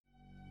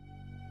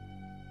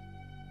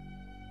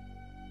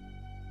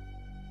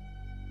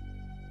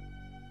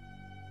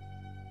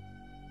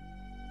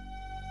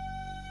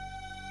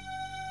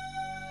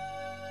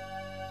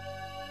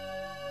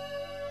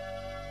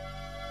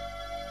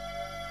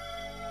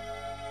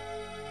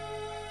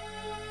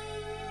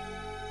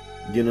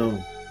You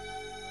know,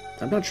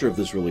 I'm not sure if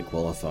this really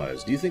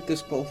qualifies. Do you think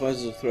this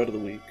qualifies as a threat of the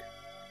week?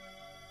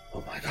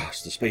 Oh my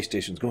gosh, the space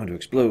station's going to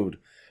explode,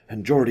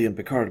 and Geordi and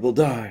Picard will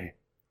die.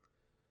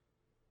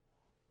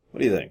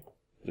 What do you think?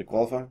 Does it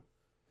qualify?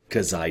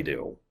 'Cause I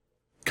do.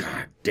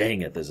 God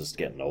dang it, this is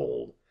getting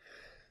old.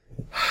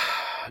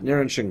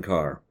 Naren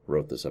Shankar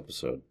wrote this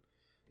episode.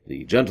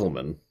 The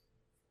gentleman,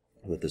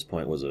 who at this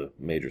point was a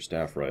major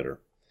staff writer.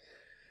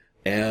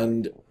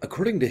 And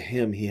according to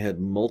him, he had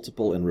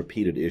multiple and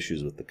repeated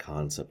issues with the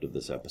concept of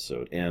this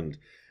episode. And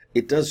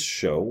it does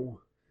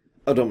show...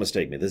 Oh, don't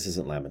mistake me, this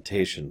isn't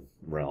Lamentation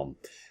realm.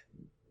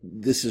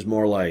 This is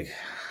more like,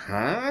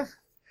 huh?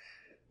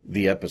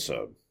 The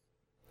episode.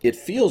 It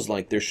feels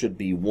like there should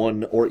be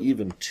one or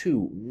even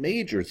two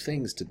major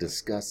things to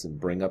discuss and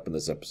bring up in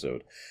this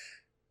episode.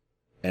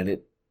 And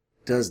it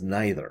does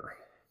neither.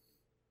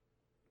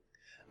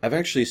 I've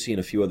actually seen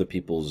a few other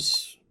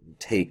people's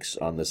takes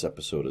on this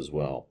episode as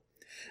well.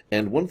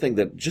 And one thing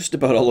that just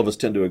about all of us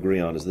tend to agree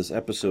on is this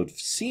episode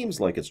seems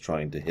like it's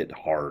trying to hit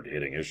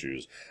hard-hitting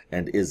issues,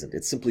 and isn't.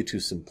 It's simply too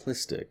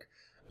simplistic,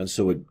 and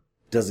so it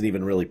doesn't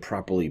even really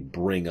properly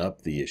bring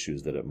up the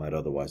issues that it might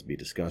otherwise be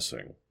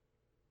discussing.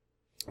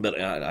 But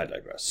I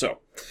digress. So,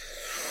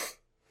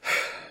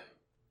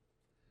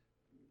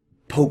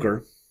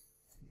 poker.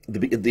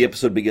 The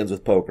episode begins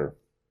with poker.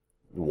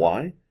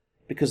 Why?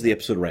 Because the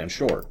episode ran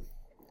short.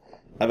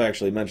 I've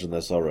actually mentioned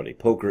this already.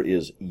 Poker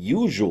is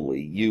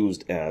usually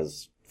used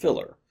as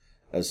filler,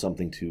 as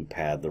something to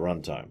pad the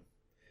runtime.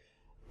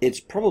 It's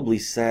probably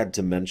sad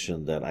to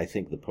mention that I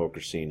think the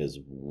poker scene is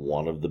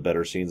one of the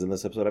better scenes in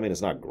this episode. I mean,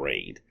 it's not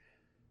great.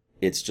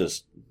 It's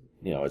just,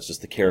 it's just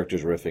the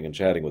characters riffing and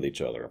chatting with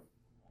each other.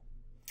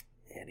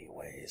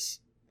 Anyways.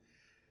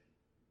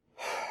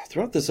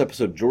 Throughout this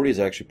episode, Geordi is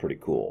actually pretty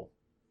cool.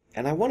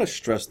 And I want to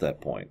stress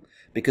that point,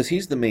 because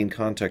he's the main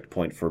contact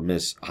point for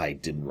Miss, I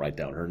didn't write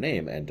down her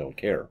name and don't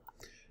care.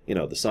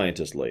 The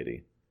scientist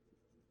lady.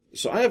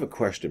 So I have a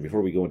question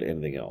before we go into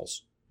anything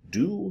else.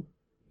 Do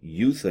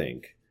you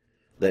think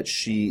that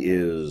she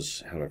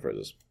is... How do I phrase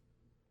this?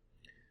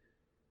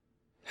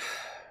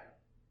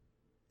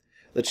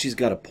 That she's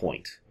got a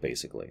point,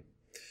 basically.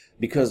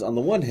 Because on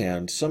the one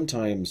hand,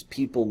 sometimes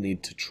people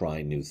need to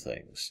try new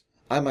things.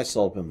 I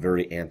myself am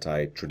very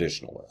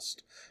anti-traditionalist.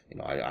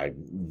 I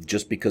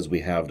just because we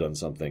have done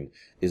something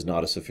is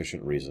not a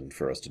sufficient reason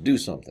for us to do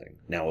something.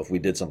 Now, if we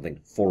did something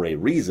for a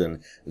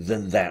reason,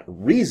 then that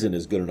reason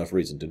is good enough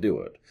reason to do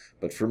it.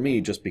 But for me,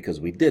 just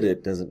because we did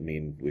it doesn't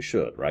mean we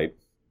should, right?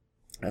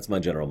 That's my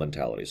general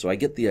mentality. So I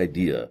get the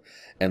idea,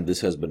 and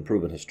this has been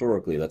proven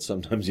historically, that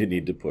sometimes you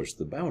need to push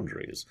the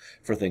boundaries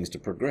for things to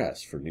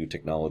progress, for new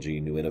technology,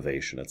 new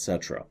innovation,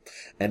 etc.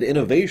 And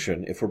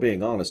innovation, if we're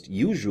being honest,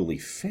 usually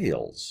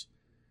fails.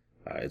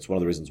 It's one of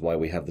the reasons why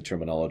we have the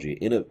terminology,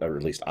 or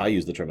at least I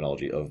use the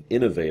terminology of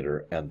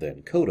innovator and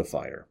then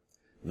codifier.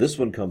 This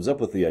one comes up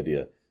with the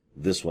idea,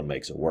 this one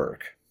makes it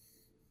work.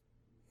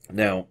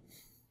 Now,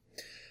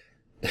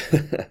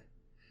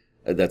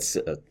 that's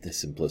a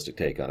simplistic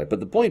take on it,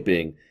 but the point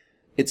being,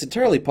 it's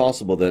entirely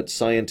possible that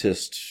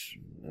scientists,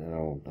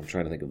 I'm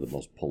trying to think of the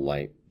most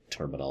polite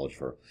terminology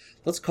for her.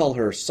 Let's call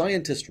her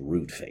Scientist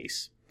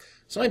Rudeface.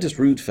 Scientist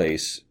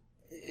Rudeface,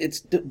 it's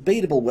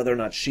debatable whether or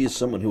not she is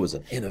someone who is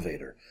an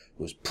innovator,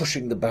 who is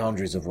pushing the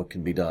boundaries of what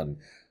can be done.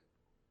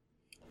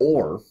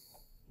 Or,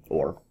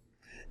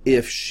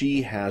 if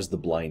she has the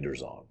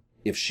blinders on,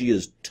 if she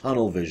is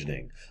tunnel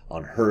visioning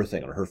on her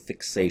thing, on her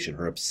fixation,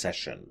 her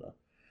obsession,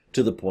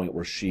 to the point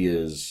where she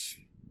is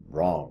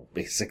wrong,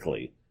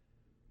 basically.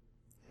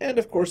 And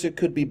of course it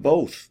could be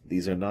both.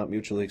 These are not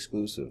mutually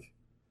exclusive.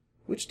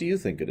 Which do you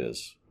think it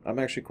is? I'm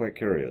actually quite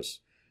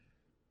curious.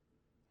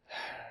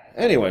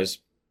 Anyways,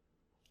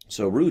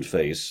 so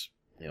Rudeface,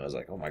 is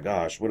like, oh my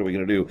gosh, what are we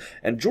going to do?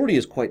 And Geordi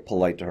is quite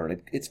polite to her,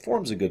 and it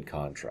forms a good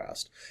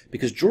contrast.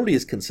 Because Geordi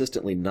is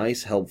consistently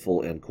nice,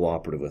 helpful, and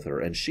cooperative with her,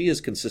 and she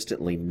is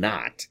consistently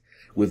not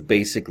with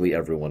basically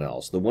everyone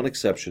else. The one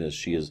exception is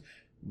she is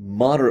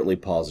moderately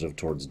positive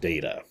towards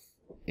Data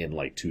in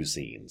like 2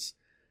 scenes.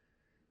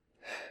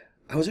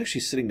 I was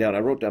actually sitting down,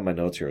 I wrote down my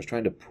notes here, I was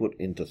trying to put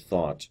into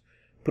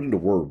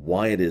word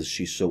why it is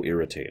she's so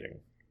irritating.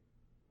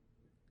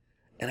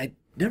 And I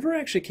never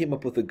actually came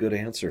up with a good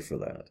answer for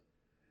that.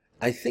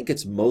 I think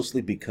it's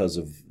mostly because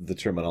of the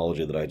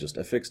terminology that I just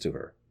affixed to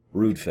her.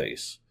 Rude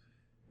face.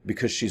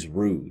 Because she's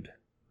rude.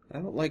 I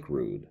don't like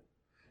rude.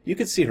 You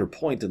could see her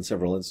point in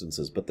several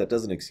instances, but that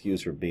doesn't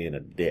excuse her being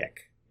a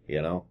dick,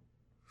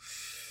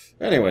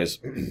 Anyways,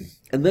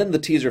 and then the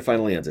teaser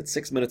finally ends at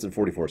 6 minutes and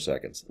 44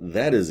 seconds.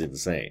 That is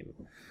insane.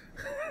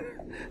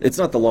 It's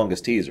not the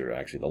longest teaser,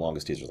 actually. The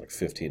longest teaser is like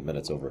 15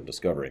 minutes over in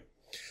Discovery.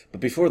 But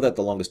before that,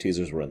 the longest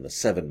teasers were in the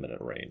 7-minute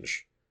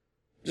range.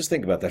 Just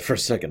think about that for a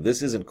second.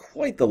 This isn't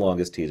quite the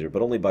longest teaser,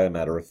 but only by a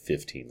matter of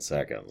 15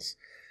 seconds.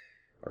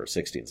 Or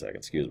 16 seconds,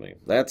 excuse me.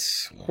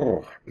 That's...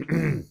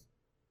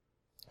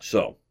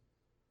 So,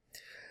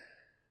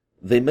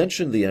 they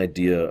mentioned the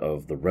idea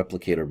of the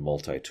replicator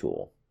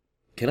multi-tool.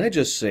 Can I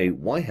just say,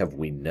 why have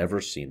we never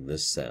seen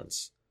this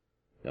since?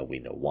 Now, we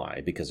know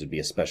why, because it'd be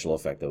a special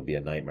effect that would be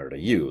a nightmare to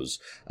use,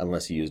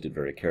 unless you used it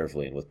very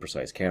carefully and with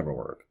precise camera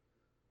work.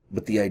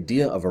 But the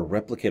idea of a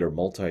replicator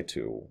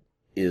multi-tool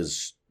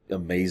is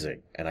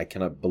amazing, and I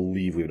cannot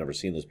believe we've never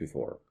seen this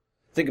before.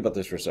 Think about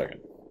this for a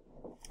second.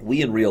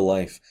 We in real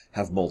life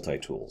have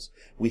multi-tools.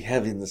 We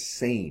have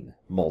insane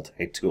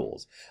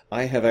multi-tools.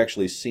 I have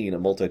actually seen a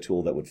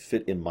multi-tool that would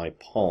fit in my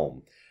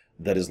palm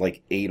that is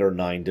like 8 or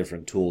 9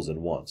 different tools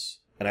in once.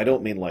 And I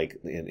don't mean like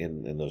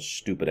in those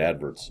stupid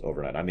adverts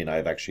overnight. I mean,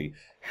 I've actually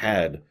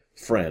had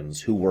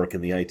friends who work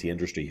in the IT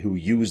industry who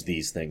use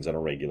these things on a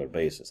regular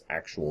basis.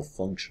 Actual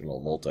functional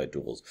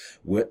multi-tools.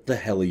 What the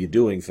hell are you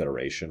doing,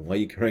 Federation? Why are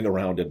you carrying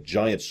around a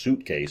giant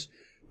suitcase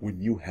when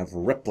you have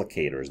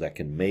replicators that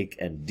can make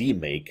and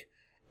demake,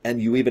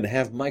 and you even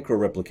have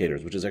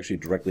micro-replicators, which is actually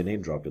directly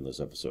name-dropped in this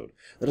episode?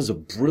 That is a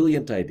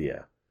brilliant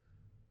idea.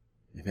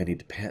 Maybe I need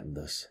to patent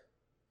this.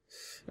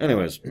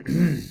 Anyways...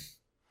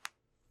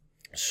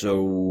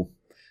 So,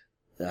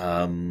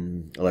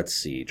 let's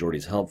see.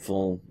 Geordi's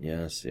helpful.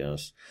 Yes,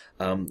 yes.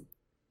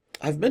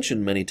 I've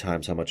mentioned many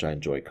times how much I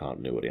enjoy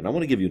continuity, and I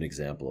want to give you an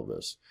example of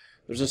this.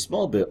 There's a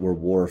small bit where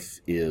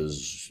Worf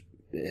is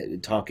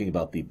talking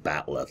about the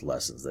bat'leth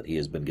lessons that he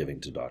has been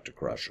giving to Dr.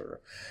 Crusher.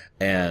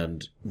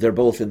 And they're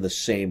both in the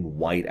same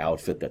white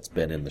outfit that's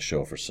been in the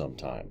show for some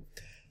time.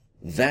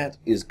 That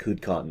is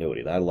good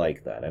continuity. I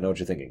like that. I know what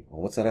you're thinking.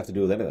 Well, what's that have to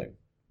do with anything?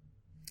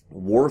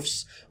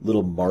 Worf's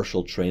little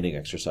martial training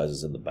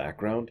exercises in the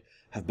background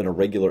have been a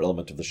regular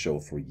element of the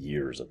show for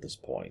years at this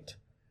point.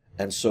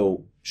 And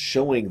so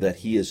showing that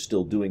he is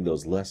still doing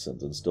those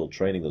lessons and still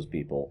training those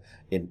people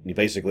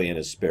basically in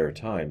his spare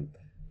time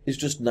is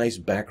just nice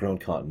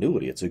background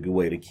continuity. It's a good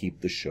way to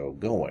keep the show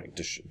going,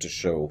 to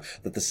show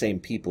that the same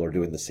people are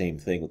doing the same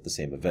thing with the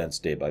same events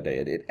day by day.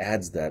 It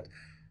adds that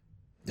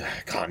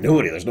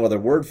continuity. There's no other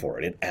word for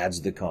it. It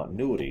adds the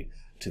continuity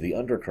to the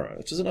undercurrent,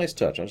 which is a nice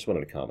touch. I just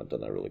wanted to comment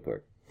on that really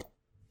quick.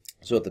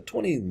 So at the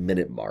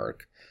 20-minute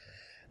mark,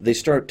 they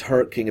start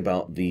talking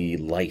about the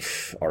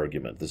life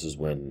argument. This is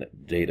when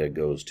Data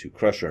goes to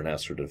Crusher and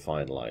asks her to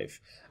define life.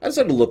 I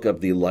decided to look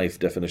up the life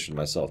definition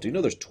myself. Do you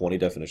know there's 20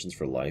 definitions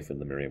for life in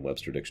the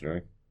Merriam-Webster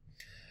dictionary?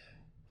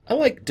 I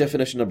like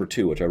definition number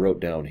 2, which I wrote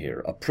down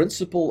here. A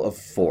principle of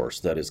force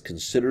that is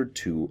considered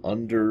to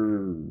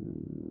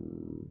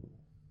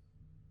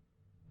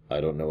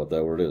I don't know what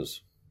that word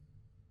is.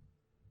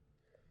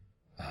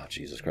 Oh,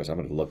 Jesus Christ, I'm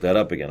going to look that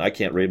up again. I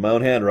can't read my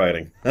own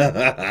handwriting.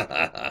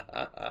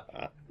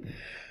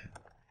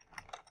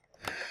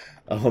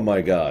 Oh,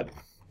 my God.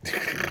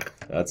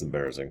 That's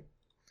embarrassing.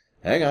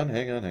 Hang on.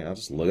 I'll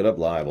just look it up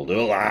live. We'll do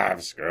it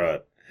live. Screw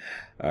it.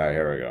 All right,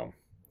 here we go.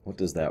 What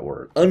does that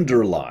word?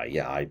 Underlie.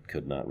 Yeah, I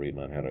could not read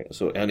my own handwriting.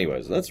 So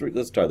anyways, let's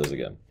try this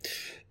again.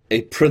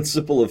 A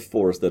principle of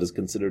force that is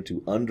considered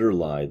to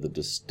underlie the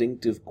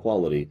distinctive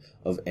quality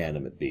of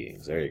animate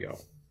beings. There you go.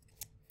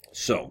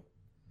 So...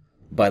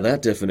 by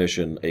that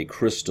definition, a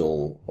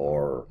crystal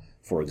or,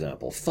 for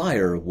example,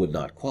 fire would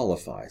not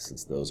qualify,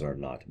 since those are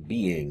not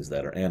beings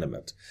that are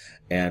animate.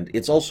 And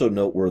it's also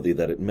noteworthy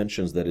that it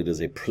mentions that it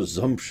is a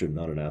presumption,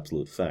 not an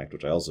absolute fact,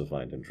 which I also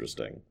find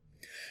interesting.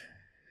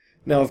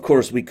 Now, of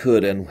course, we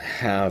could and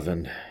have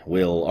and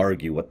will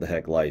argue what the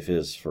heck life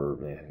is for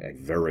a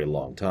very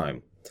long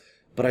time.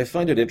 But I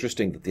find it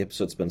interesting that the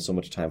episode spends so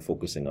much time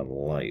focusing on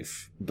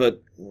life.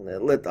 But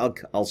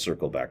I'll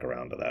circle back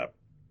around to that.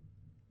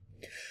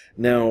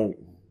 Now,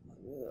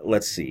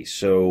 let's see.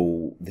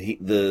 So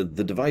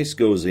the device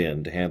goes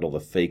in to handle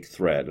the fake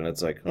thread, and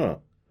it's like,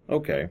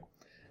 okay.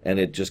 And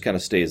it just kind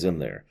of stays in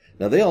there.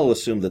 Now, they all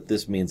assume that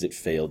this means it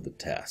failed the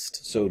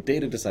test. So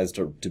Data decides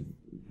to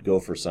go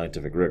for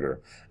scientific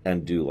rigor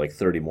and do like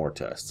 30 more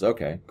tests.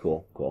 Okay,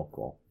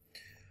 cool.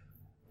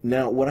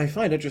 Now, what I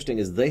find interesting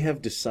is they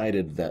have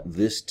decided that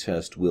this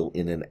test will,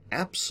 in an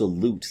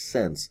absolute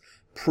sense,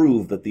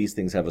 prove that these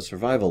things have a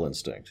survival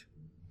instinct.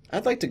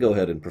 I'd like to go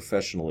ahead and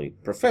professionally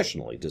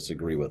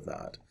disagree with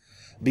that.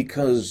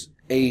 Because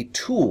a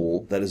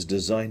tool that is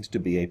designed to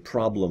be a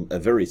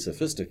very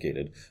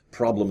sophisticated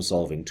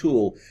problem-solving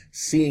tool,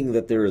 seeing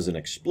that there is an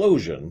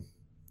explosion,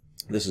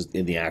 this is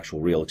in the actual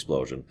real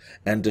explosion,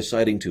 and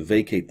deciding to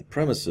vacate the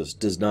premises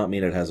does not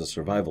mean it has a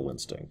survival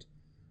instinct.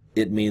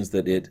 It means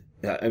that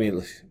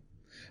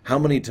how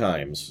many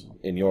times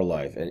in your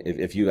life,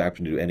 if you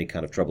happen to do any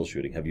kind of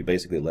troubleshooting, have you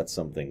basically let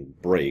something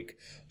break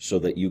so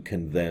that you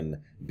can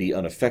then be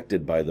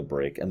unaffected by the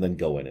break and then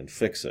go in and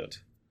fix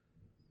it?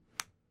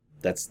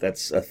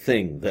 That's a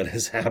thing that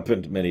has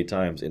happened many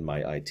times in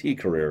my IT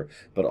career,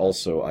 but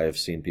also I have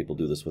seen people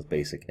do this with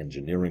basic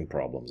engineering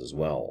problems as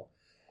well.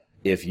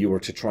 If you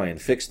were to try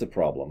and fix the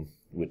problem,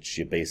 which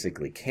you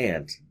basically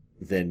can't,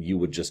 then you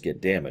would just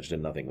get damaged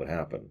and nothing would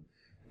happen.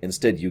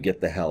 Instead, you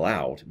get the hell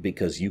out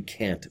because you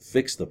can't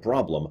fix the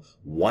problem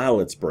while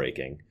it's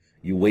breaking.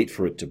 You wait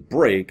for it to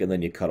break, and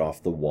then you cut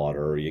off the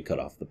water, or you cut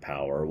off the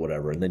power, or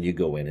whatever, and then you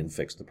go in and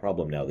fix the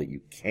problem now that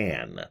you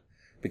can.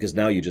 Because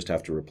now you just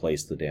have to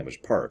replace the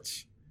damaged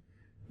parts.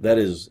 That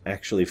is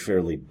actually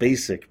fairly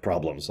basic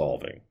problem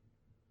solving.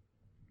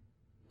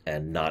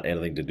 And not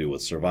anything to do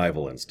with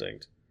survival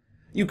instinct.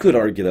 You could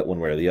argue that one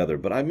way or the other,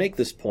 but I make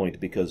this point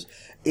because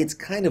it's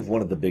kind of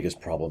one of the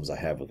biggest problems I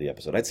have with the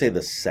episode. I'd say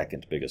the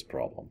second biggest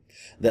problem.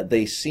 That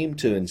they seem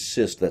to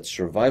insist that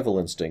survival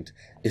instinct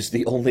is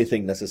the only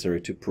thing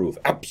necessary to prove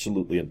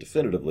absolutely and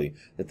definitively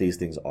that these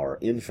things are,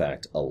 in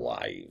fact,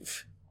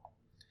 alive.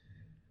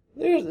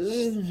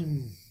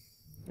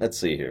 Let's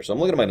see here. So I'm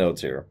looking at my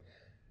notes here.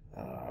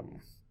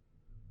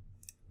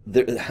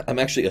 I'm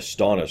actually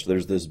astonished.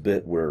 There's this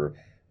bit where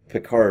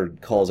Picard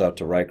calls out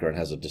to Riker and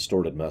has a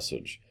distorted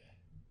message.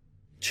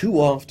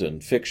 Too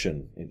often,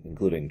 fiction,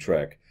 including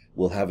Trek,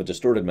 will have a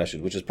distorted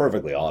message which is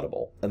perfectly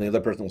audible, and the other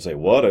person will say,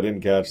 "What? I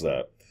didn't catch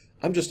that."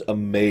 I'm just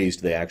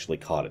amazed they actually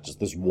caught it just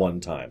this one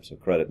time, so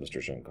credit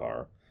Mr.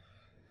 Shankar.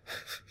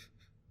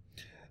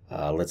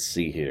 Let's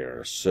see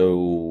here.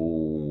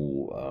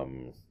 So,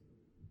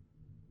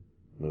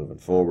 moving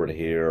forward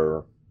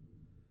here.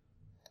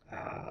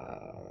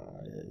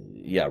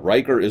 Yeah,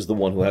 Riker is the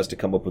one who has to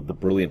come up with the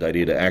brilliant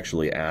idea to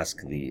actually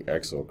ask the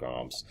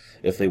exocomps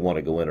if they want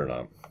to go in or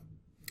not.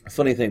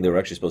 Funny thing, they were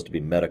actually supposed to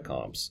be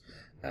metacomps,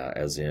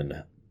 as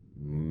in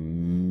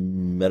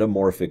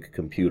metamorphic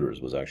computers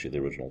was actually the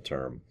original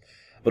term.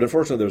 But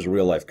unfortunately, there was a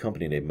real-life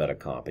company named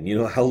Metacomp, and you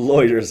know how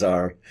lawyers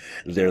are.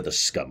 They're the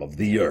scum of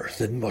the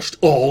earth and must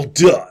all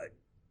die.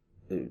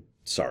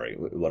 Sorry,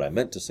 what I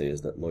meant to say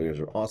is that lawyers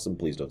are awesome.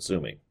 Please don't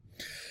sue me.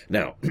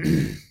 Now,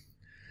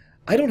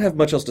 I don't have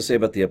much else to say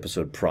about the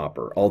episode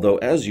proper, although,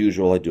 as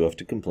usual, I do have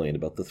to complain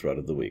about the thread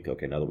of the week.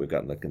 Okay, now that we've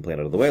gotten the complaint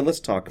out of the way, let's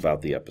talk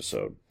about the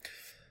episode.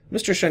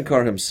 Mr.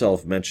 Shankar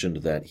himself mentioned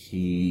that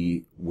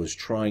he was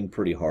trying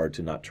pretty hard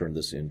to not turn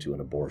this into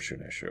an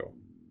abortion issue.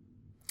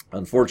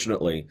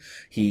 Unfortunately,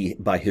 he,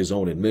 by his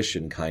own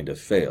admission, kind of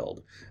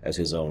failed, as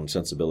his own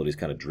sensibilities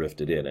kind of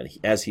drifted in. And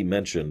as he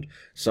mentioned,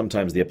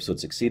 sometimes the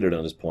episode succeeded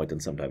on his point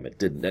and sometimes it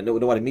didn't. And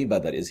what I mean by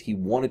that is he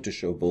wanted to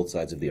show both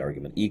sides of the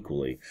argument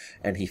equally,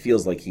 and he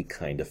feels like he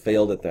kind of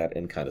failed at that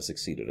and kind of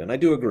succeeded. And I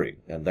do agree,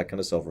 and that kind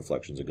of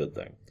self-reflection is a good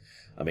thing.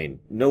 I mean,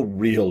 no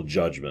real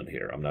judgment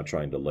here. I'm not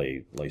trying to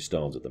lay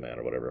stones at the man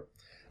or whatever.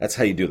 That's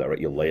how you do that, right?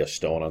 You lay a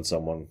stone on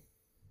someone.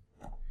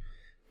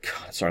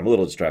 God, sorry, I'm a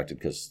little distracted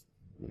because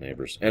the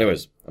neighbors.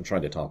 Anyways, I'm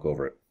trying to talk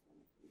over it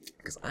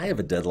because I have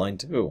a deadline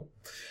too.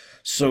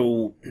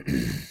 So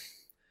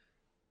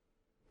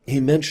he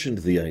mentioned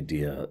the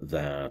idea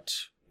that,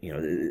 you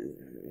know,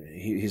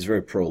 he's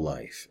very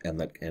pro-life, and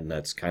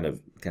that's kind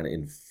of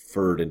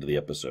inferred into the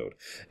episode.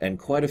 And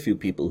quite a few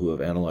people who have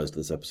analyzed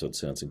this episode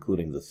since,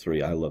 including the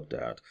three I looked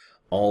at,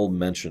 all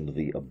mentioned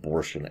the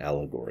abortion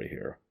allegory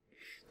here.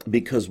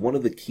 Because one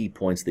of the key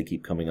points they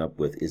keep coming up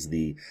with is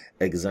the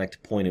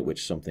exact point at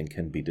which something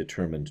can be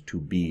determined to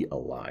be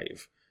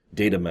alive.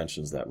 Data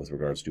mentions that with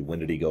regards to when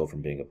did he go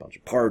from being a bunch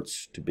of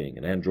parts to being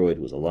an android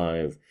who was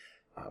alive.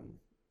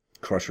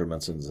 Crusher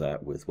mentions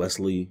that with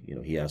Wesley. You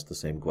know, he asked the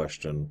same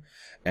question.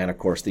 And, of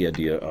course, the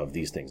idea of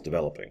these things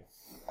developing.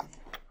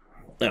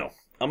 Now,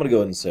 I'm going to go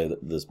ahead and say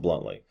this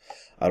bluntly.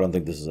 I don't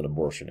think this is an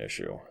abortion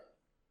issue.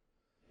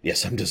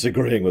 Yes, I'm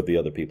disagreeing with the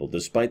other people,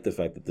 despite the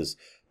fact that this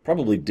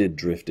probably did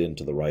drift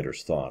into the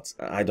writer's thoughts.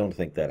 I don't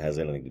think that has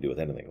anything to do with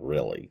anything,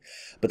 really.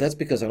 But that's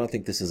because I don't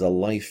think this is a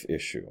life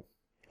issue.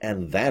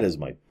 And that is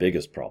my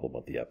biggest problem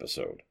with the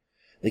episode.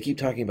 They keep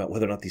talking about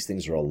whether or not these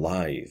things are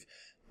alive.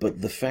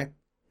 But the fact,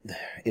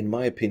 in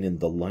my opinion,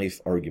 the life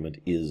argument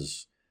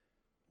is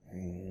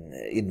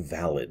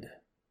invalid.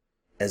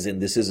 As in,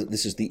 this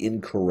is the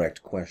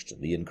incorrect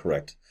question, the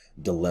incorrect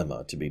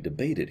dilemma to be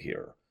debated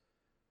here.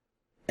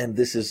 And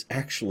this is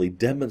actually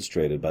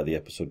demonstrated by the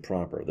episode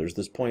proper. There's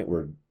this point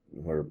where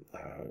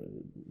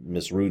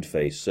Miss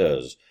Rudeface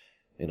says,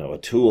 you know, a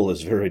tool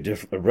is very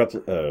different,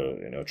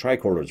 a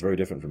tricorder is very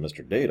different from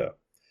Mr. Data.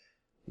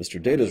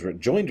 Mr. Data's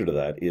rejoinder to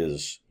that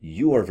is,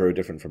 you are very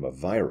different from a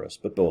virus,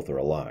 but both are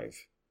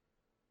alive.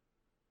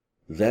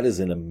 That is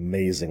an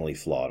amazingly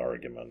flawed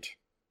argument.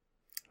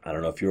 I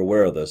don't know if you're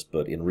aware of this,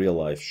 but in real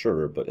life,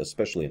 sure, but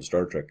especially in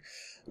Star Trek,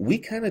 we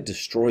kind of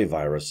destroy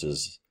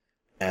viruses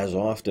as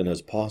often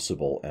as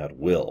possible at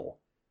will.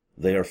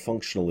 They are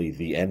functionally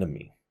the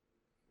enemy.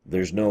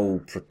 There's no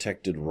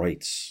protected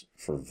rights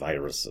for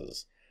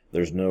viruses.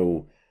 There's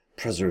no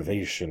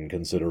preservation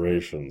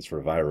considerations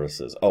for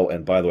viruses. Oh,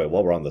 and by the way,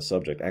 while we're on the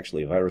subject,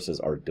 actually viruses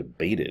are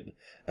debated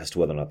as to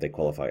whether or not they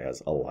qualify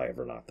as alive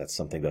or not. That's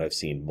something that I've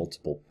seen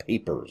multiple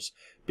papers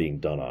being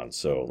done on,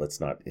 so let's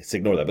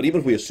ignore that. But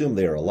even if we assume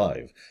they are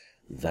alive,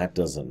 that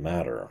doesn't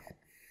matter.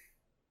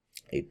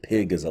 A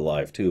pig is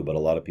alive too, but a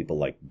lot of people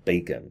like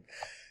bacon.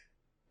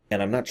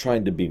 And I'm not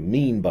trying to be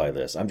mean by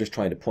this. I'm just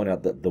trying to point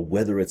out that the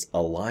whether it's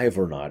alive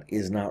or not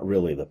is not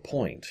really the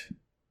point.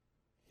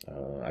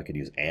 I could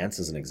use ants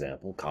as an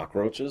example.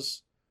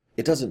 Cockroaches.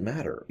 It doesn't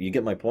matter. You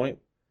get my point?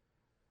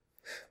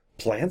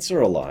 Plants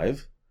are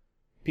alive.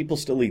 People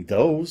still eat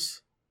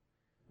those.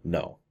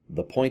 No.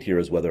 The point here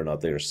is whether or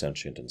not they are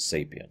sentient and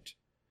sapient.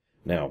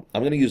 Now,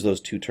 I'm going to use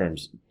those two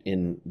terms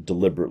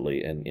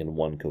deliberately and in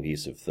one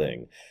cohesive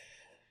thing.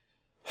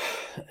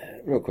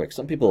 Real quick,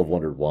 some people have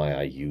wondered why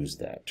I use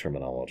that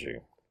terminology.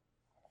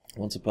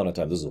 Once upon a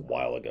time, this is a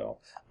while ago,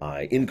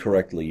 I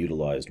incorrectly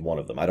utilized one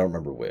of them. I don't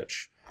remember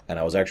which. and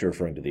I was actually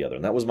referring to the other,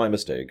 and that was my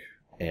mistake.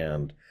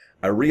 And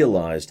I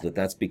realized that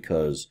that's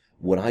because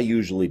what I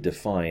usually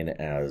define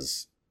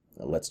as,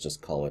 let's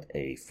just call it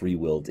a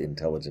free-willed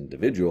intelligent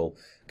individual,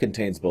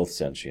 contains both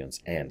sentience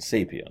and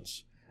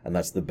sapience. And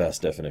that's the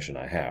best definition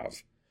I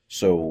have.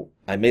 So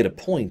I made a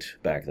point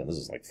back then, this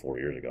is like 4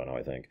 years ago now,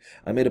 I think.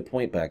 I made a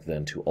point back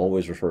then to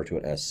always refer to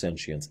it as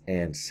sentience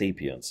and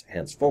sapience,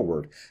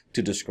 henceforward,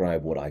 to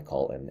describe what I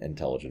call an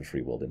intelligent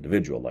free-willed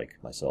individual, like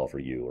myself or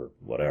you or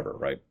whatever,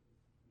 right?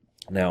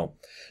 Now,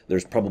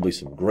 there's probably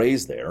some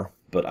grays there,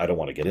 but I don't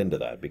want to get into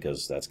that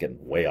because that's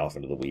getting way off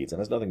into the weeds and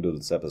has nothing to do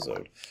with this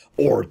episode.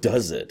 Or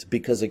does it?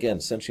 Because again,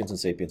 sentience and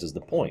sapience is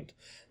the point.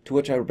 To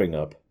which I bring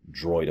up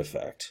droid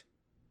effect.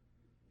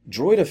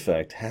 Droid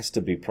effect has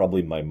to be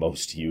probably my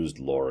most used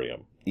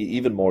lorium,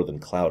 even more than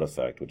cloud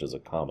effect, which is a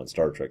common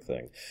Star Trek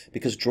thing,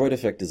 because droid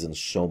effect is in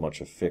so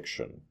much of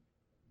fiction.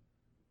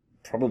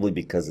 Probably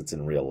because it's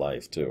in real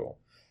life, too.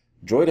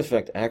 Droid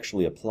effect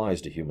actually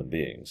applies to human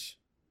beings.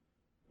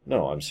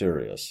 No, I'm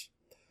serious.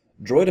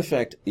 Droid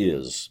effect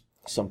is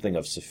something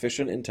of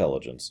sufficient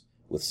intelligence,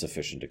 with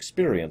sufficient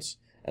experience,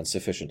 and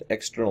sufficient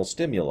external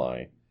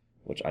stimuli,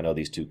 which I know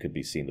these two could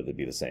be seen to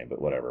be the same,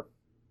 but whatever,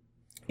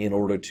 in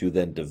order to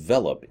then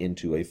develop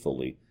into a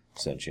fully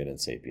sentient and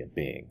sapient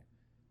being.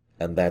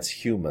 And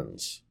that's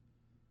humans.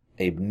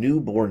 A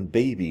newborn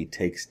baby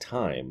takes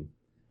time,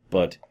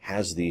 but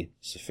has the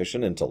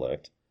sufficient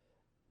intellect,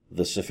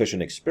 the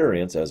sufficient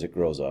experience as it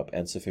grows up,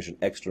 and sufficient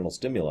external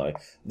stimuli,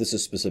 this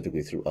is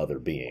specifically through other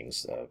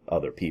beings,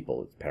 other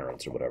people,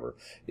 parents or whatever,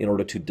 in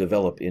order to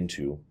develop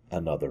into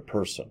another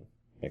person.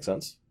 Make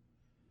sense?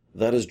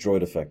 That is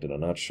droid effect in a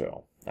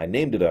nutshell. I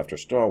named it after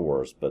Star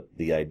Wars, but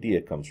the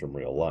idea comes from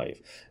real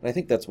life, and I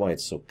think that's why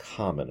it's so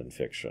common in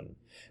fiction.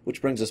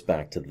 Which brings us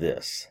back to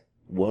this.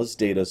 Was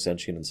Data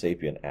sentient and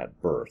sapient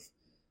at birth?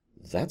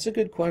 That's a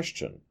good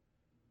question.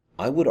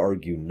 I would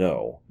argue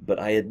no, but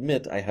I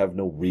admit I have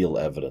no real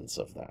evidence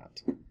of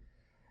that.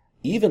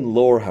 Even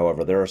lore,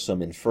 however, there are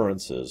some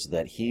inferences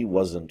that he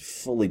wasn't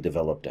fully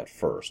developed at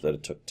first, that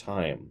it took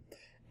time,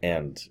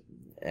 and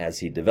as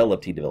he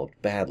developed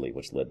badly,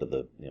 which led to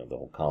the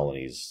whole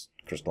colony's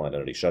crystal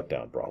identity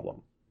shutdown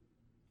problem.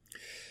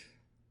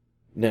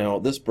 Now,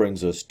 this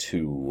brings us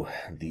to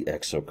the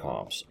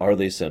exocomps. Are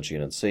they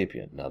sentient and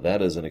sapient? Now,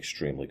 that is an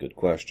extremely good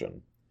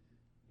question.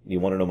 You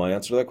want to know my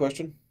answer to that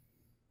question?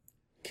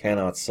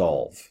 Cannot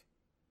solve.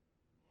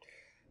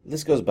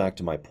 This goes back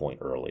to my point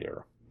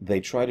earlier. They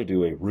try to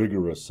do a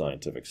rigorous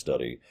scientific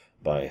study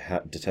by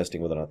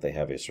testing whether or not they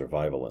have a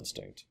survival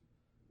instinct.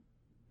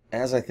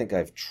 As I think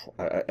I've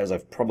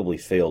probably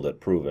failed at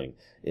proving,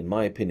 in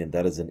my opinion,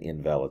 that is an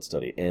invalid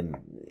study, an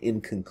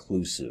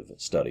inconclusive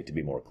study, to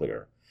be more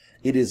clear.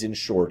 It is, in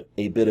short,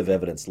 a bit of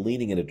evidence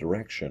leaning in a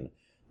direction,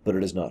 but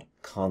it is not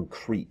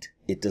concrete.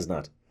 It does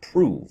not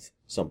prove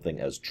something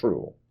as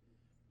true.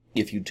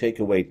 If you take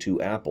away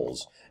 2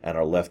 apples and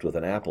are left with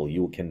an apple,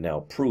 you can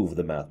now prove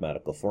the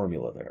mathematical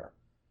formula there.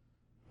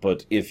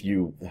 But if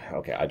you...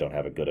 Okay, I don't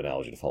have a good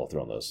analogy to follow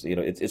through on this.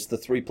 It's the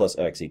 3 plus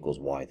x equals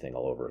y thing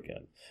all over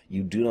again.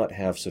 You do not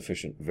have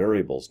sufficient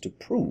variables to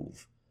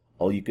prove.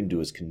 All you can do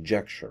is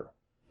conjecture.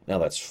 Now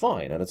that's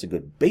fine, and it's a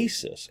good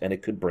basis, and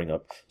it could bring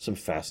up some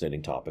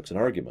fascinating topics and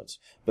arguments.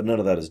 But none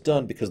of that is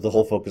done because the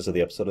whole focus of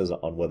the episode is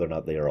on whether or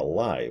not they are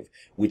alive,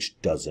 which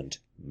doesn't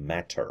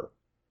matter.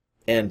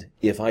 And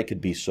if I could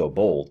be so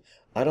bold,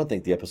 I don't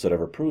think the episode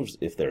ever proves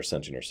if they're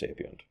sentient or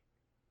sapient.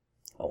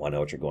 Oh, I know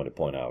what you're going to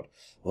point out.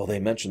 Well, they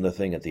mention the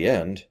thing at the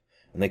end,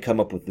 and they come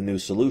up with the new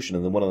solution,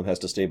 and then one of them has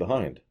to stay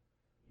behind.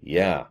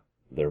 Yeah,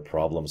 they're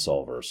problem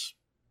solvers.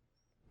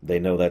 They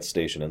know that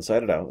station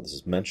inside and out. This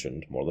is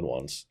mentioned more than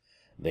once.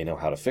 They know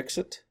how to fix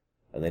it,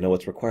 and they know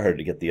what's required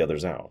to get the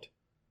others out.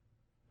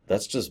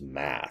 That's just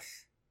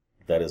math.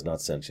 That is not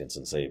sentience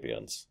and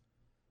sapience.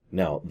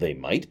 Now, they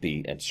might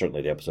be, and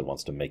certainly the episode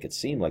wants to make it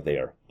seem like they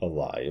are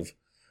alive,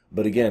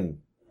 but again,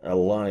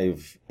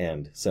 alive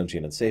and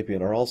sentient and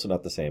sapient are also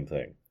not the same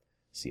thing.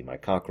 See my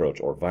cockroach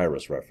or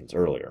virus reference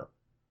earlier.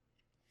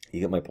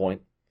 You get my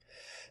point?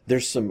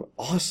 There's some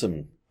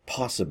awesome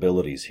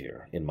possibilities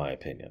here, in my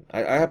opinion.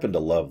 I happen to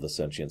love the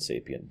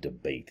sentient-sapient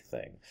debate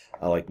thing.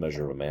 I like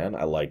Measure of a Man.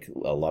 I like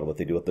a lot of what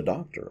they do with the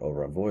Doctor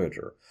over on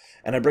Voyager.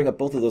 And I bring up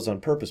both of those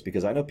on purpose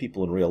because I know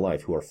people in real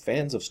life who are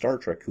fans of Star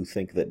Trek who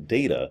think that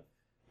Data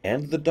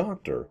and the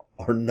Doctor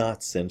are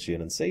not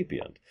sentient and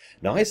sapient.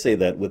 Now, I say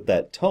that with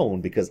that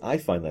tone because I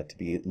find that to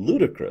be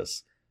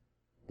ludicrous.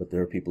 But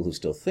there are people who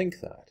still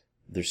think that.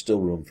 There's still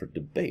room for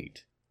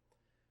debate.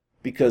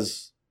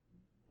 Because,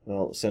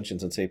 well,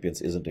 sentience and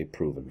sapience isn't a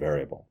proven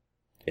variable.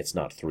 It's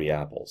not 3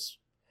 apples.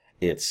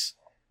 It's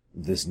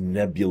this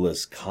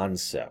nebulous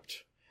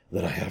concept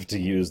that I have to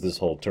use this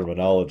whole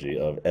terminology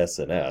of S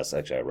and S.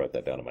 Actually, I wrote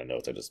that down in my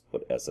notes. I just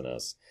put S and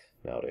S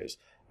nowadays.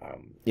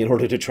 In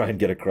order to try and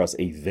get across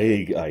a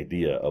vague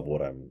idea of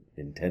what I'm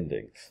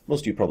intending.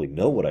 Most of you probably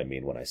know what I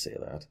mean when I say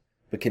that,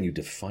 but can you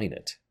define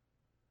it?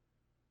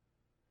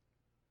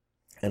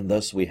 And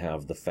thus we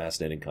have the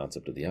fascinating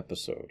concept of the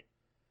episode.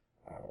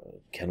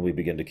 Can we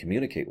begin to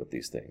communicate with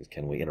these things?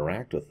 Can we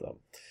interact with them?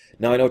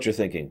 Now I know what you're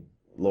thinking.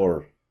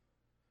 Lore,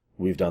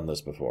 we've done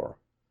this before.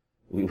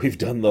 We've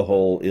done the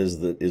whole is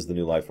the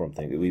new life form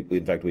thing.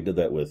 In fact, we did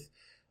that with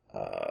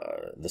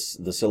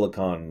the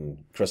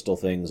silicon crystal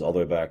things all the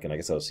way back, and I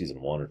guess that was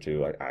season 1 or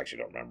 2. I actually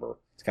don't remember.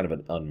 It's kind of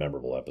an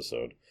unmemorable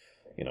episode.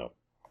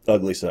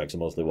 Ugly sex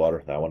and mostly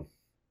water, that one.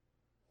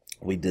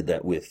 We did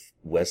that with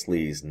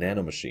Wesley's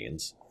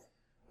nanomachines.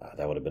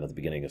 That would have been at the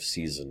beginning of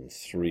season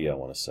 3, I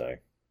want to say.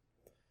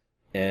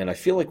 And I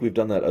feel like we've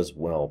done that as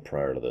well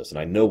prior to this, and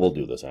I know we'll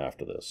do this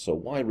after this, so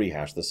why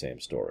rehash the same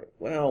story?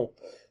 Well,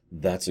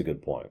 that's a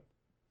good point.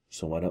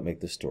 So why not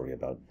make this story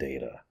about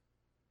data?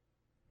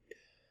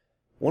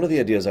 One of the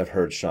ideas I've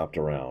heard shopped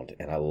around,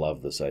 and I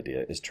love this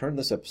idea, is turn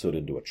this episode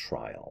into a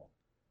trial.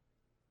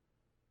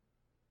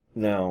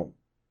 Now,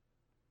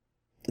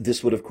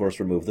 this would, of course,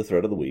 remove the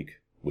threat of the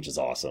week, which is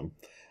awesome,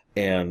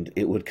 and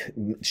it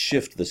would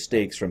shift the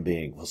stakes from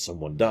being, will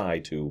someone die,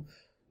 to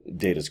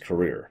Data's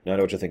career. Now I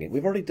know what you're thinking.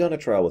 We've already done a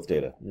trial with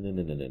Data.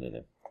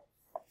 No.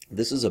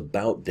 This is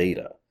about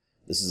Data.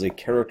 This is a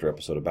character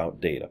episode about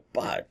Data,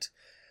 but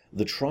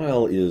the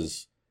trial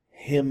is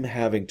him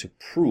having to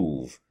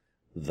prove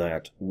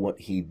that what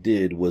he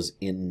did was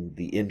in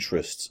the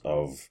interests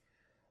of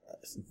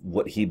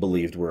what he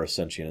believed were a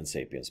sentient and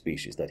sapient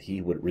species, that he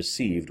would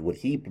received what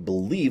he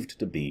believed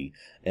to be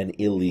an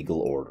illegal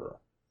order.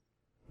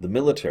 The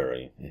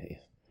military,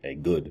 a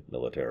good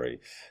military,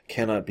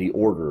 cannot be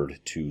ordered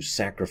to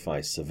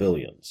sacrifice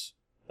civilians.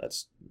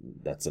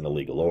 That's an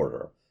illegal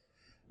order.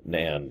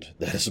 And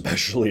that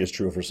especially is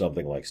true for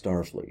something like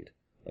Starfleet.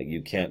 Like,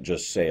 you can't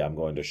just say, I'm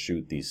going to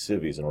shoot these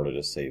civvies in order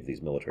to save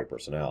these military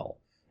personnel.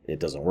 It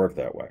doesn't work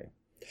that way.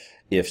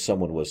 If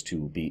someone was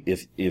to be,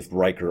 if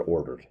Riker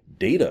ordered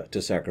Data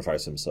to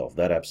sacrifice himself,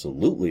 that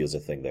absolutely is a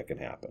thing that can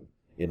happen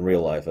in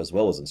real life as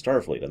well as in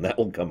Starfleet. And that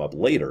will come up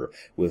later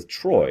with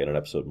Troy in an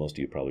episode most of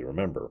you probably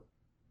remember.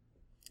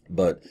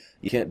 But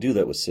you can't do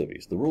that with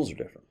civvies. The rules are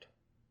different.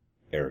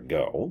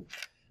 Ergo,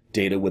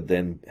 Data would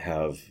then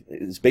have,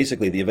 it's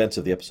basically the events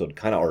of the episode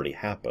kind of already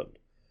happened.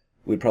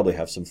 We'd probably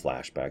have some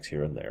flashbacks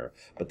here and there,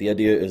 but the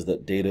idea is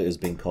that Data is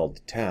being called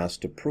to task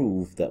to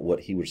prove that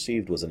what he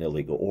received was an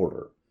illegal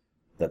order,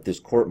 that this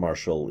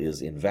court-martial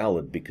is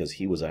invalid because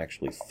he was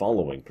actually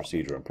following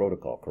procedure and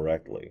protocol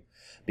correctly,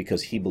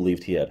 because he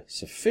believed he had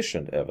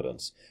sufficient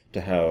evidence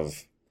to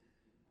have...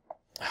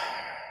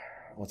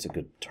 What's a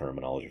good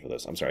terminology for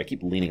this? I'm sorry, I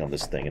keep leaning on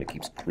this thing and it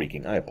keeps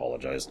creaking. I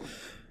apologize.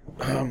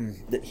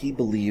 That he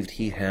believed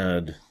he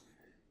had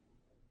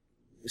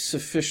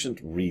sufficient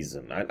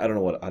reason. I don't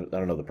know I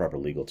don't know the proper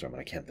legal term, and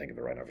I can't think of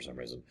it right now for some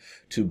reason.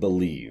 To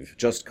believe.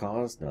 Just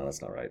cause? No,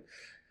 that's not right.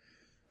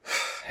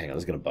 Hang on,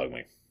 this is going to bug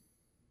me.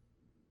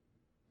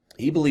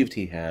 He believed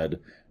he had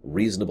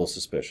reasonable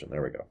suspicion.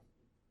 There we go.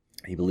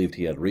 He believed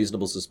he had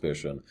reasonable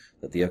suspicion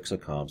that the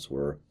exocomps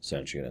were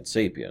sentient and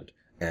sapient,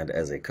 and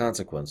as a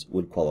consequence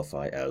would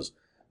qualify as,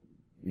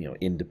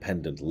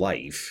 independent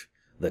life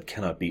that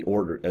cannot be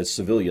ordered, as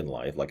civilian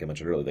life, like I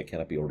mentioned earlier, that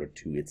cannot be ordered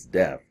to its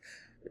death,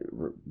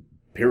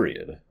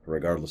 period,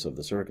 regardless of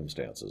the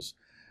circumstances.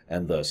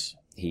 And thus,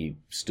 he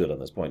stood on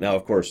this point. Now,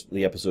 of course,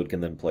 the episode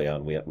can then play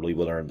on. We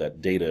will learn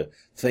that Data,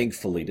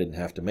 thankfully, didn't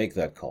have to make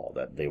that call,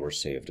 that they were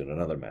saved in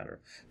another manner.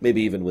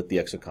 Maybe even with the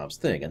exocomps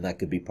thing, and that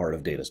could be part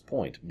of Data's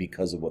point.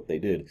 Because of what they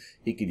did,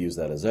 he could use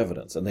that as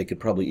evidence. And they could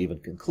probably even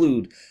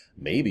conclude,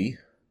 maybe...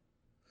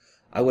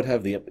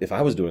 if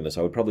I was doing this,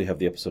 I would probably have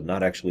the episode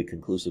not actually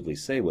conclusively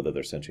say whether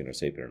they're sentient or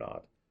sapient or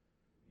not.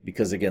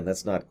 Because, again,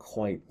 that's not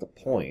quite the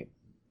point.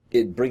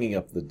 Bringing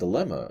up the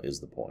dilemma is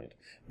the point.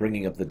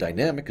 Bringing up the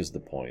dynamic is the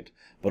point.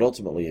 But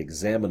ultimately,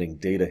 examining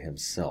Data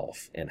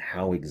himself and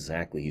how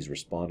exactly he's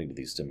responding to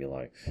these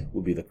stimuli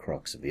will be the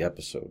crux of the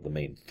episode, the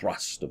main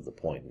thrust of the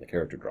point in the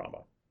character drama.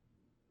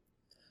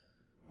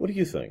 What do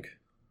you think?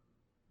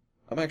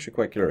 I'm actually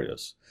quite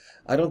curious.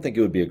 I don't think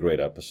it would be a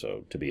great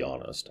episode, to be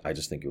honest. I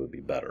just think it would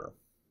be better.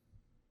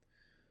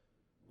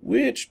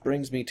 Which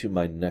brings me to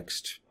my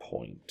next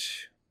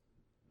point.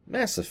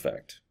 Mass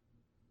Effect.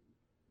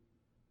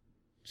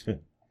 How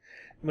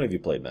many of you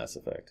played Mass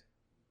Effect?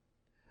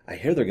 I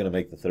hear they're going to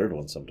make the third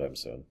one sometime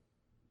soon.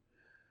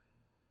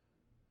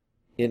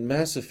 In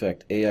Mass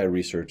Effect, AI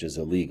research is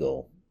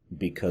illegal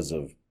because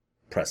of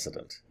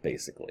precedent,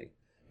 basically.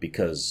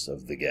 Because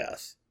of the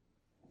Geth.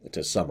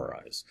 To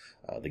summarize,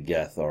 the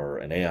Geth are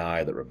an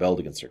AI that rebelled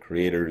against their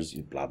creators,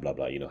 blah, blah,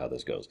 blah, you know how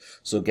this goes.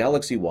 So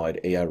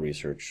galaxy-wide AI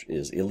research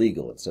is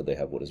illegal. Instead, they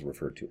have what is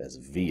referred to as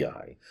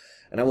VI.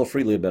 And I will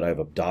freely admit I have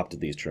adopted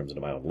these terms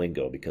into my own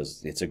lingo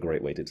because it's a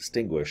great way to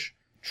distinguish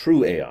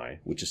true AI,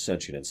 which is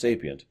sentient and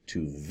sapient,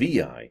 to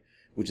VI,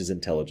 which is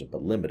intelligent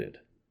but limited.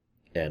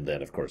 And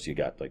then, of course, you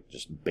got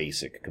just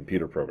basic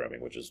computer programming,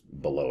 which is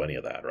below any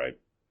of that, right?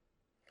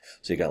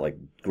 So you got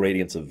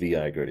gradients of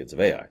VI, gradients of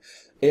AI.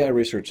 AI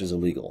research is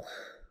illegal.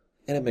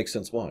 And it makes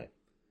sense why.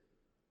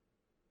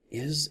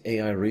 Is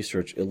AI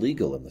research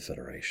illegal in the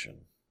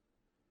Federation?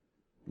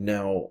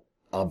 Now,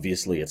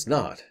 obviously it's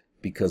not,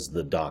 because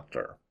the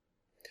Doctor.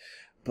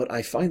 But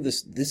I find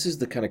this is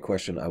the kind of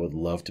question I would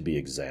love to be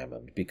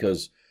examined,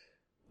 because,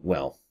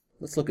 well,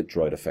 let's look at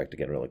droid effect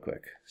again really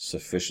quick.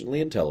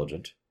 Sufficiently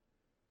intelligent,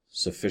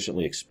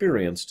 sufficiently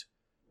experienced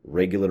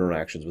regular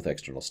interactions with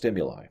external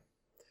stimuli,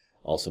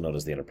 also known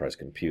as the enterprise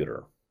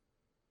computer.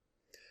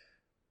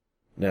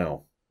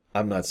 Now,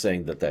 I'm not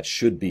saying that that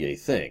should be a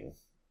thing,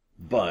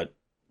 but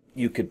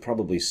you could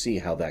probably see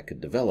how that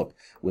could develop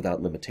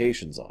without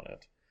limitations on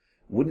it.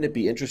 Wouldn't it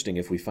be interesting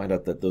if we find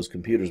out that those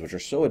computers, which are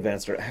so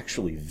advanced, are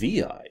actually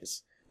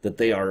VIs, that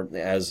they are,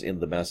 as in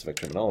the Mass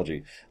Effect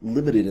terminology,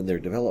 limited in their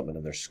development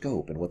and their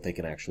scope and what they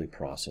can actually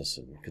process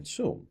and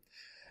consume?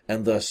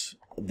 And thus,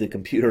 the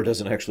computer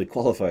doesn't actually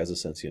qualify as a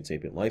sentient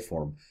sapient life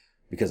form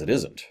because it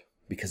isn't,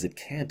 because it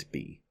can't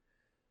be.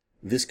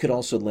 This could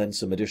also lend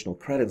some additional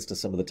credence to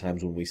some of the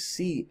times when we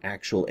see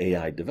actual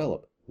AI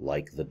develop,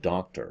 like the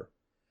Doctor.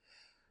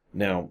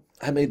 Now,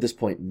 I made this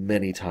point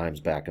many times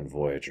back in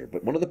Voyager,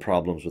 but one of the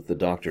problems with the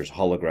Doctor's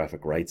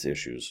holographic rights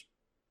issues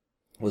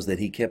was that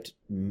he kept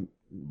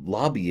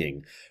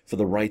lobbying for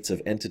the rights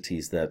of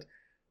entities that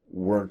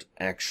weren't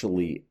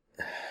actually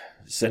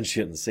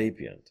sentient and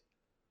sapient.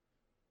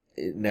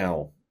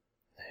 Now,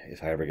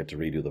 if I ever get to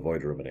redo the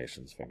Void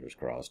Ruminations, fingers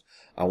crossed,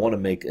 I want to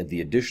make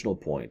the additional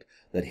point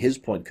that his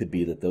point could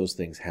be that those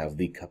things have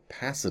the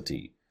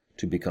capacity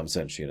to become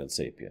sentient and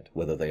sapient,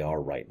 whether they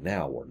are right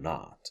now or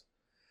not.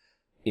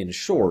 In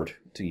short,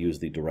 to use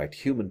the direct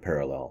human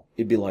parallel,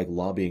 it'd be like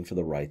lobbying for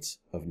the rights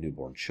of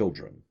newborn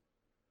children.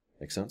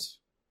 Make sense?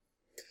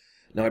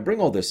 Now, I bring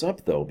all this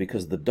up, though,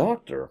 because the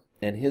Doctor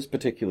and his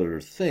particular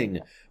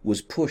thing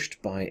was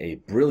pushed by a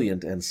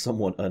brilliant and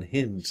somewhat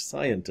unhinged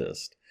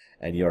scientist.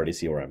 And you already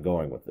see where I'm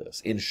going with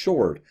this. In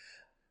short,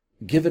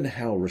 given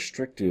how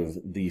restrictive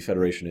the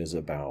Federation is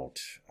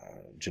about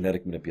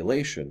genetic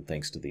manipulation,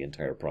 thanks to the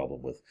entire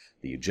problem with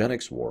the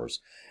eugenics wars,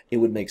 it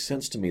would make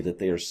sense to me that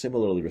they are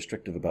similarly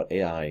restrictive about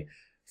AI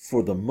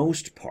for the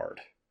most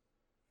part,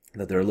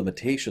 that there are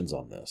limitations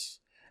on this.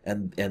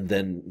 And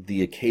then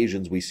the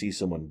occasions we see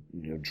someone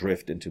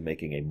drift into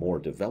making a more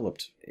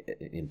developed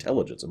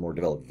intelligence, a more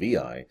developed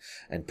VI,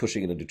 and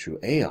pushing it into true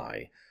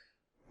AI,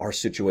 are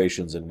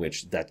situations in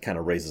which that kind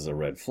of raises a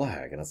red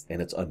flag,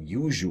 and it's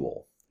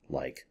unusual,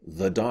 like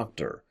the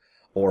Doctor,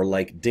 or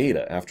like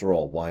Data. After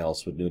all, why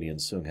else would Noonien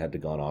Soong had to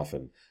gone off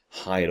and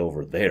hide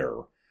over there?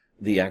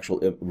 The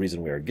actual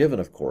reason we are given,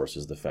 of course,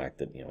 is the fact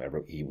that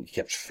he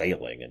kept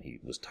failing, and he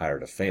was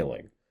tired of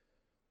failing.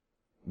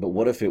 But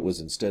what if it was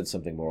instead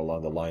something more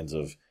along the lines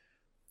of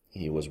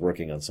he was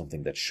working on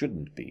something that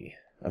shouldn't be?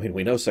 I mean,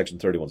 we know Section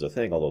 31's a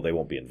thing, although they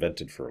won't be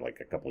invented for like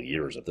a couple of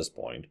years at this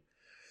point.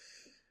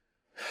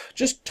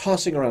 Just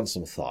tossing around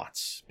some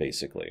thoughts,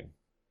 basically.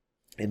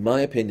 In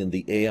my opinion,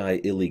 the AI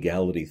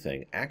illegality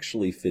thing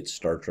actually fits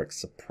Star Trek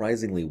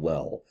surprisingly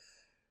well.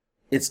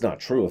 It's not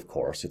true, of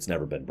course. It's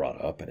never been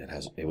brought up, and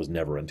it was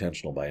never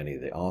intentional by any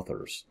of the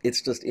authors.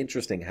 It's just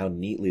interesting how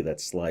neatly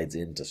that slides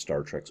into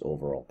Star Trek's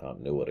overall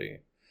continuity.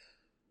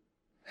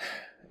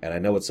 And I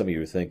know what some of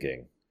you are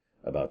thinking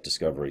about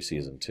Discovery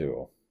Season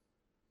 2.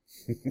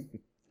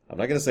 I'm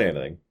not going to say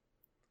anything.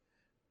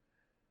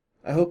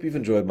 I hope you've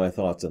enjoyed my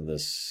thoughts on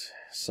this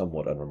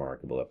somewhat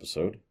unremarkable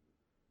episode,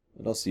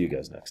 and I'll see you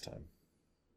guys next time.